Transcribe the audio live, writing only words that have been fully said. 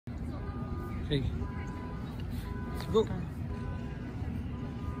Hey, let's go.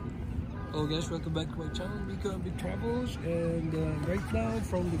 Hello guys, welcome back to my channel, Big Travels. And right now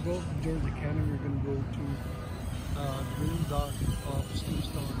from the Gulf of Georgia, Canada, we're going to go to the green dock of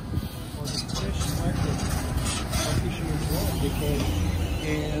Steamstone for the fish market of Fisherman Wharf,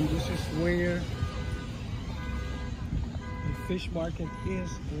 and this is where the fish market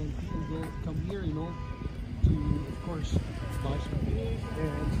is, and people come here, you know, to of course buy some fish.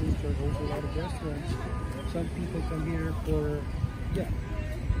 And since there's also a lot of restaurants, some people come here for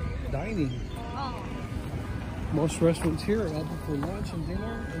dining. Most restaurants here are open for lunch and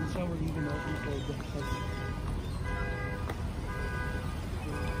dinner, and some are even open for breakfast.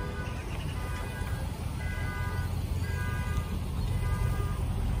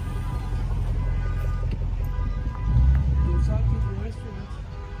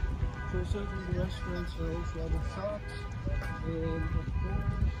 Inside the restaurants are also other shops, and of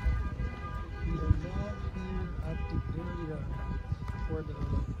course we are now here at the area for the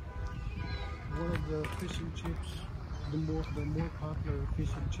one of the fish and chips, the more popular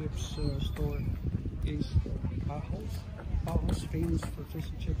fish and chips store is Pajo's, famous for fish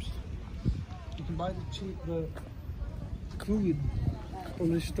and chips. You can buy the food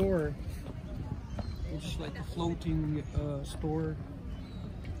from the store. It's like a floating store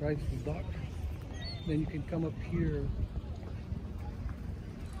right at the dock. Then you can come up here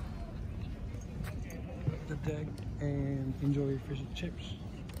the deck and enjoy your fish and chips.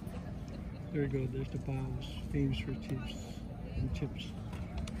 There you go, there's the Pajo's, famous for chips and chips.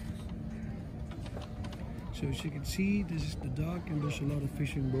 So as you can see, this is the dock, and there's a lot of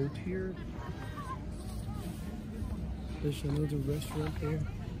fishing boats here. There's another restaurant there.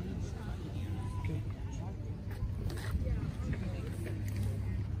 Okay.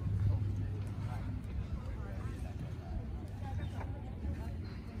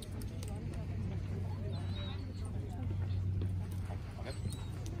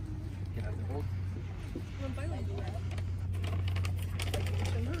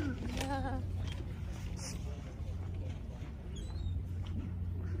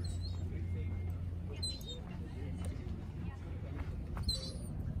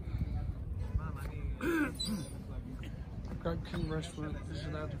 Crab King restaurant. This is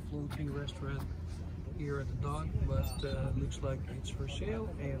another floating restaurant here at the dock, but looks like it's for sale,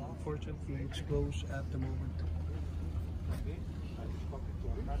 and unfortunately it's closed at the moment.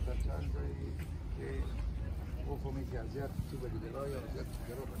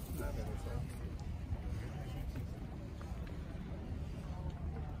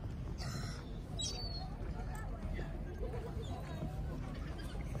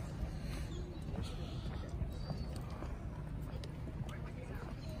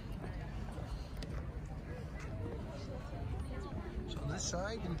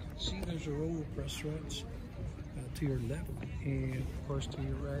 Side, you can see there's a row of restaurants to your left, and of course to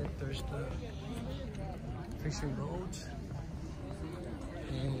your right there's the fishing boats,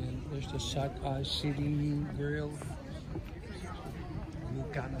 and there's the Sakai City Grill,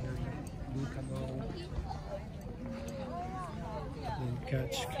 Lucano, and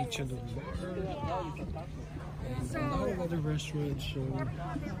Catch Kitchen and Bar, and a lot of other restaurants. So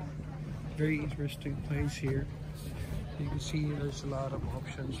very interesting place here. You can see there's a lot of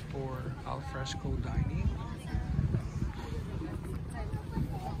options for al fresco dining.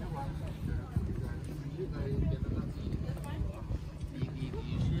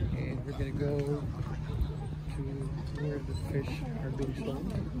 And we're gonna go to where the fish are being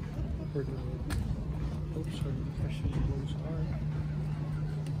sold, where the boats or the fishing boats are.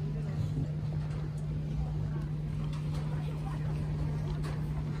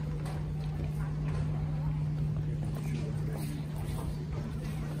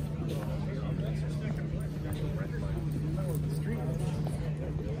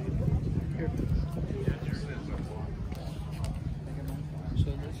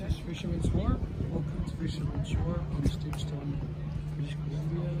 Fisherman Wharf. Welcome to Fisherman Wharf in Steamstone, British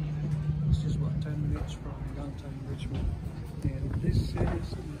Columbia. This is about 10 minutes from downtown Richmond, and this is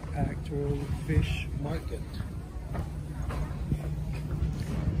the actual fish market.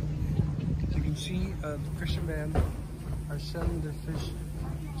 As you can see, the fishermen are selling their fish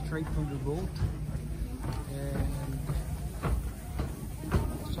straight from the boat, and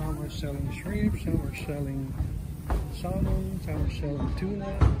some are selling shrimp, some are selling salmon, some are selling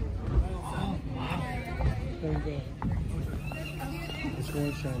tuna. There we go. It's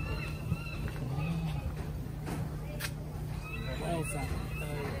one sample.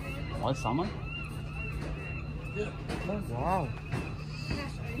 What, salmon? Yeah. Wow.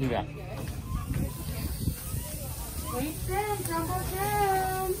 Look at that. Wait, jumbo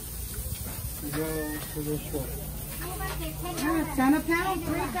jam. for this one? 10 a pound,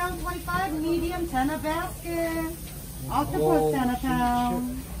 3 pound 25, medium 10 a basket. Octopus 10 a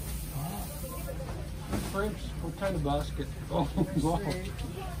pound. Shrimps, what kind of basket? Oh, wow.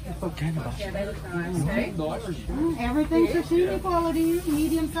 What kind of basket? Yeah, they look nice. $8. Everything sashimi quality,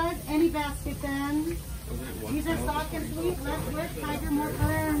 medium size, any basket then. These are sock and sweet, less work, tiger, more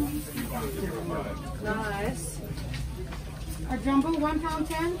firm. Nice. Our jumbo 1 pound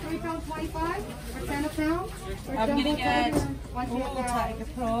 10, 3 pound 25, or 10 a pound. Or I'm jumbo gonna get tiger, 1 all pound. tiger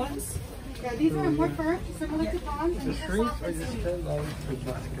prawns. Yeah, these are import first, similar to prawns. The And these are shrimps soft are and just sweet. $10 per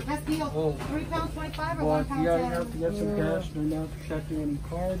basket. Best deal, Oh. 3 pound 25 or But 1 pound yeah, 10. you have to get some cash. They're not accepting any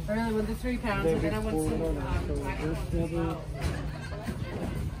cards. I really want the 3 pounds, and then I want some So there's never.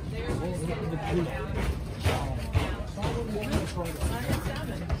 Oh, look at the tree.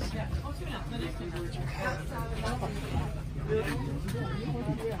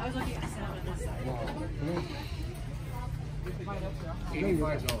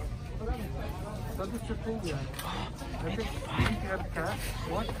 $85. So what's your thing there? I think you have cash.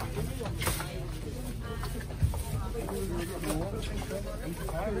 What?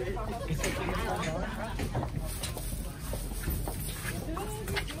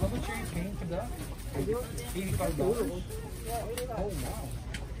 How much are you paying for that? $85. Oh wow.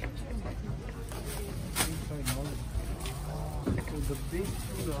 $85. So the big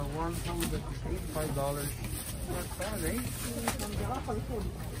tuna, one pound is $85. Not bad, eh?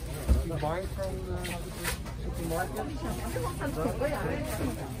 You buy it from the supermarket?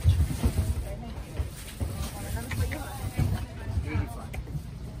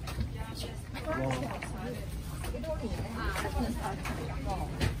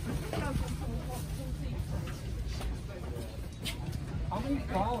 How many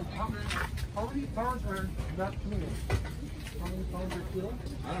pounds? How many pounds are that tuna? How many pounds are kilo?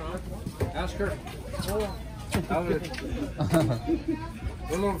 I don't know. Ask her. Oh, A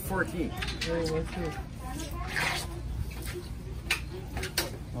little 14. oh, that's it.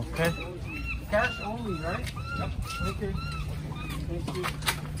 Okay. Cash only, right? Yep. Okay. Thank you.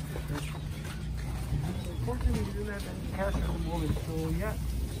 Unfortunately, we don't have any cash at the moment, so yeah.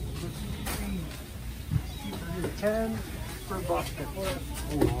 Let's see. 10 per basket. Oh,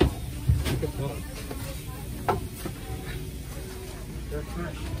 wow. Look at that. That's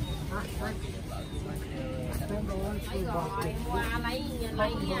it. Perfect. $10 per basket. qua lấy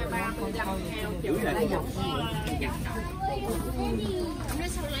 35 theo chữ lấy dòng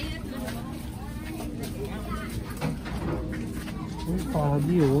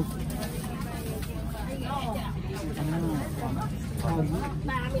Pagi oh.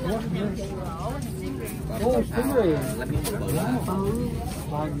 Oh, stingray.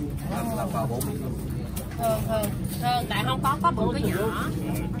 hơn tại không có bự với nhỏ,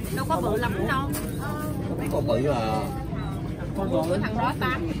 đâu có bự lắm đâu. Mấy con bự à. Bữa thằng đó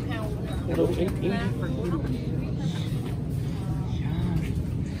 8 hào. It'll $8.80 per kilo.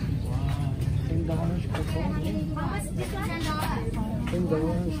 $10 per pound.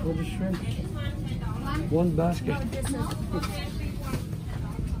 $10 for the shrimp. One basket.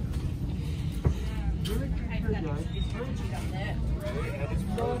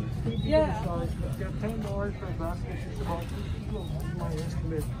 Yeah. $10 per basket is about 2 kilos, is my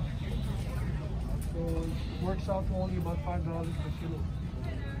estimate. So it works out to only about $5 per kilo.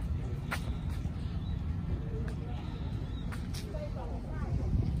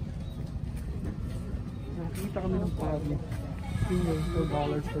 Nakita kami ng pagi. $2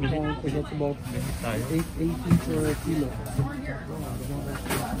 per pound, so that's about $8.80 per kilo.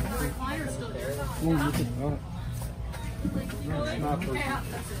 Oh, look at that.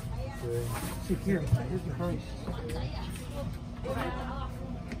 See here, here's the price.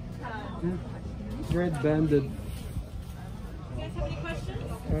 Red banded. You guys have any questions?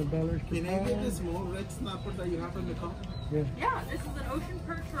 $5 per Can I get pound. the small red snapper that you have in the cup? Yeah. Yeah, this is an ocean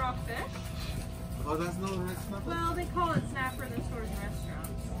perch rockfish. Oh, that's no red snapper? Well, they call it snapper in the stores and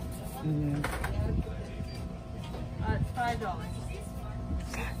restaurants. It's $5.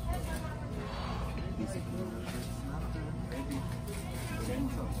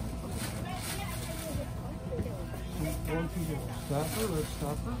 One piece of snapper, red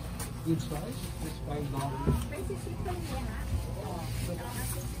snapper, good size. It's $5.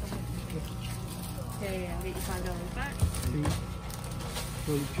 Okay, I'll get you $5 back.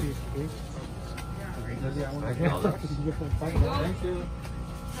 So cheap, okay? $5. Thank you.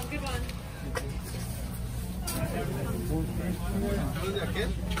 Have a good one.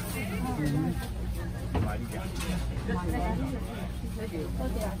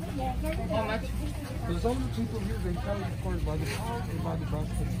 How much? So some of the people here, they tell you, of course, by the pound or by the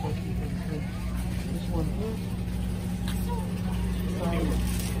basket. This one here.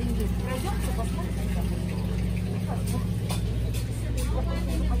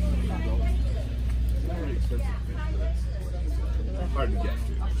 Very expensive fish. Hard to get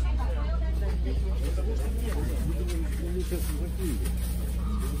to.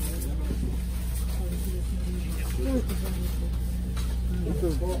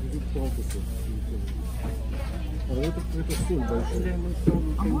 Lemon soap,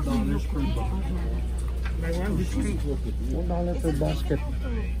 $10 per box. $1 per basket.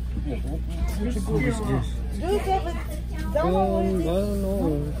 Which food is this? I don't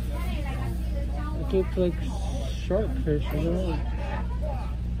know. It looks like shark fish. I don't know.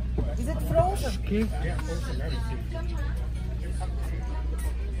 Is it frozen? Skip.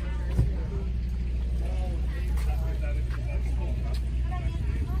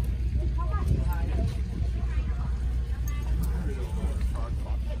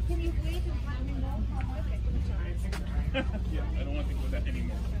 Yeah, I don't want to think about that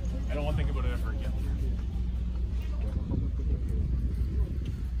anymore. I don't want to think about it ever again.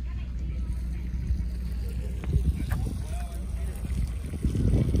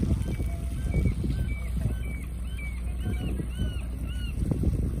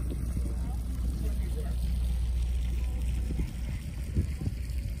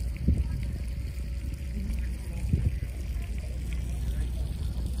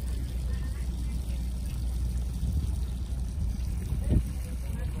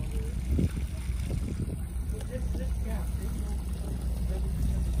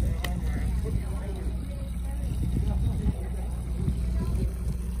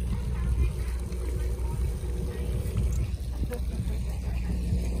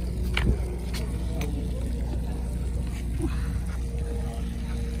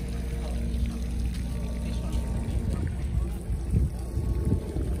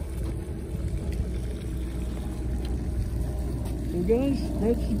 So guys,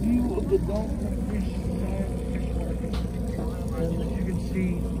 that's the view of the Dolphin Fish and as you can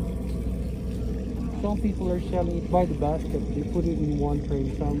see, some people are selling it by the basket. They put it in one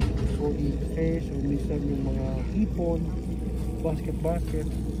tray. Some will eat fish, or minsan yung mga hipon, basket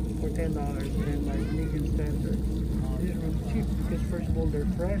for $10. And like Megan standard, this is really cheap because first of all they're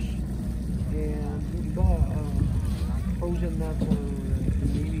fresh and frozen not for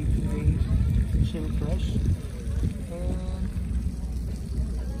maybe 2 days, still fresh. And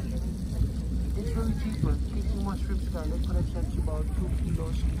it's really cheaper. Taking more shrimp scarlet could have sent you about 2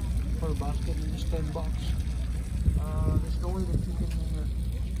 kilos per basket and it's $10. There's no way that you can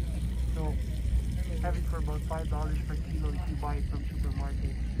have it for about $5 per kilo if you buy it from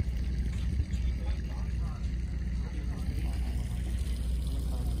supermarket.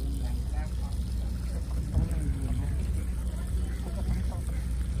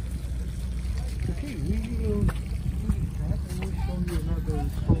 Okay, we will eat that and we'll show you another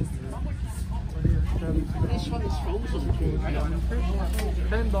spot here. This one is frozen.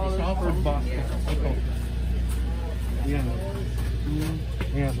 $10 per basket. Okay. Yan.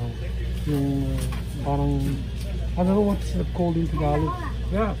 Yan o. Yung parang, I don't know what's it called in Tagalog.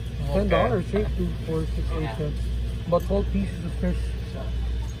 Yeah, $10, eh? 2, 4, 6, 8 cents. But 12 pieces of fish.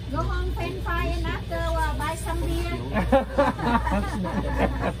 Go home, French fry, and after buy some beer.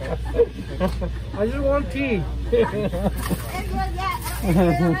 I just want tea. And well, yeah,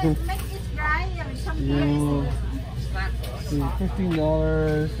 make this dry with some beer. $15,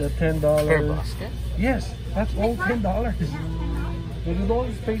 $10. Per basket? Yes, that's all $10. But we don't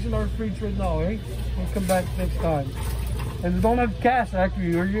have space in our fridge right now, eh? We'll come back next time. And we don't have cash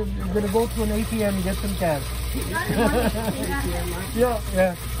actually. You're gonna go to an ATM and get some cash. Yeah.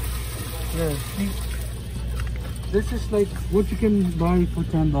 See, this is like what you can buy for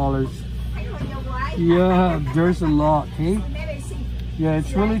 $10. Yeah, there's a lot, eh? Yeah,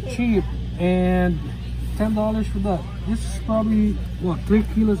 it's really cheap and $10 for that. This is probably what, 3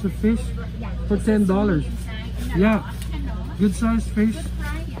 kilos of fish for $10. Yeah, good sized fish.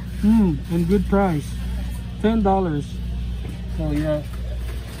 And good price. $10. So yeah.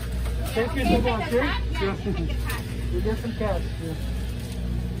 Thank you so much, eh? Yeah. You get some cash. Yeah.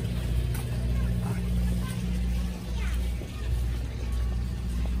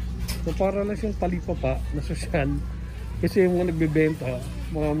 So para na siyang talipapa na sosyal. Kasi yung mga nagbebenta,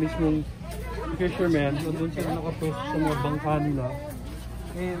 mga mismong fishermen, nandun sila nakapwesto sa mga bangka nila.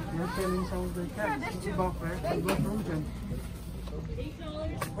 And they're selling some of their cats. It's about fresh, it's about frozen.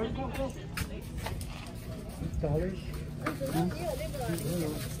 $8.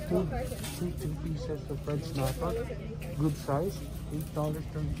 Two pieces of red snapper, good size,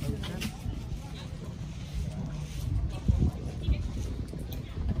 $8.35.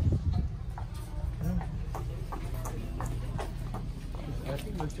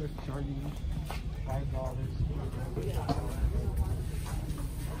 just charging you $5.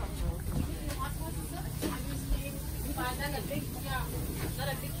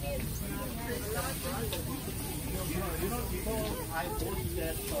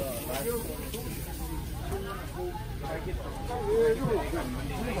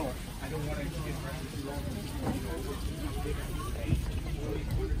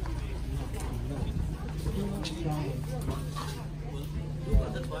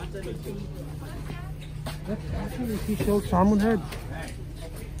 Actually, he sells salmon head.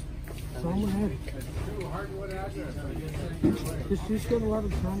 Salmon head. He's got a lot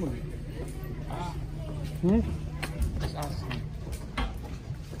of salmon. It's awesome.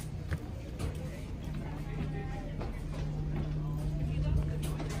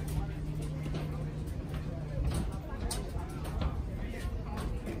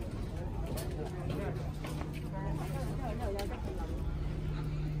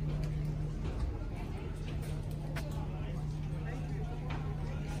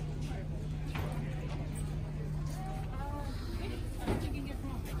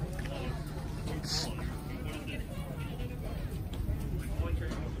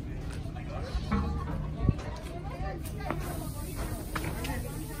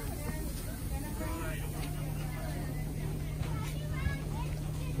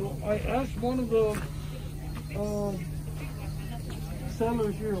 So I asked one of the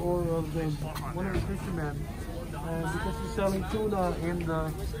sellers here, or one of the fishermen, because he's selling tuna and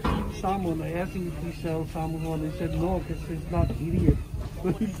salmon. I asked him if he sells salmon one. He said no, because he's not eating it.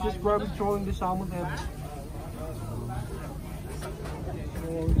 But he's just probably throwing the salmon head. So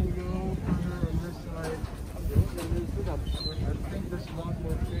we're gonna go further on this side. I think there's a lot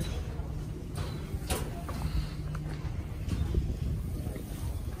more fish.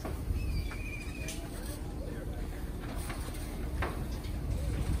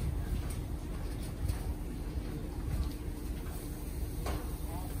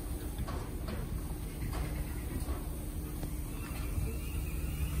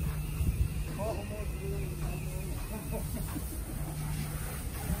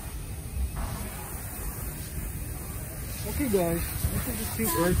 Okay guys, this is a sea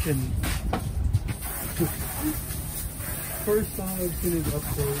urchin. First time I've seen it up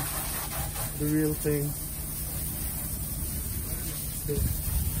close. The real thing.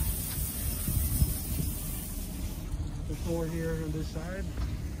 There's more here on this side.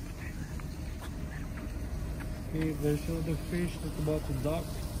 Okay, there's another fish that's about to dock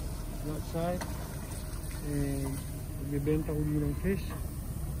on that side. And magbebenta uli ng fish.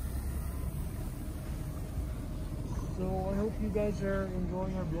 So I hope you guys are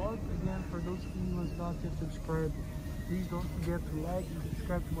enjoying our vlog. Again, for those of you who have not yet subscribed, please don't forget to like and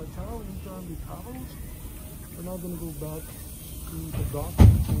subscribe to my channel and enjoy the travels. We're now gonna go back to the dock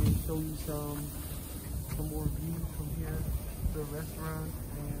and show you some more views from here, the restaurant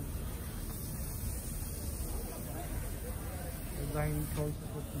and the dining choices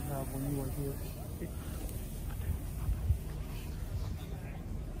that you have when you are here.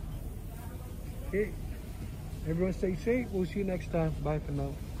 Okay. Everyone stay safe. We'll see you next time. Bye for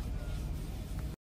now.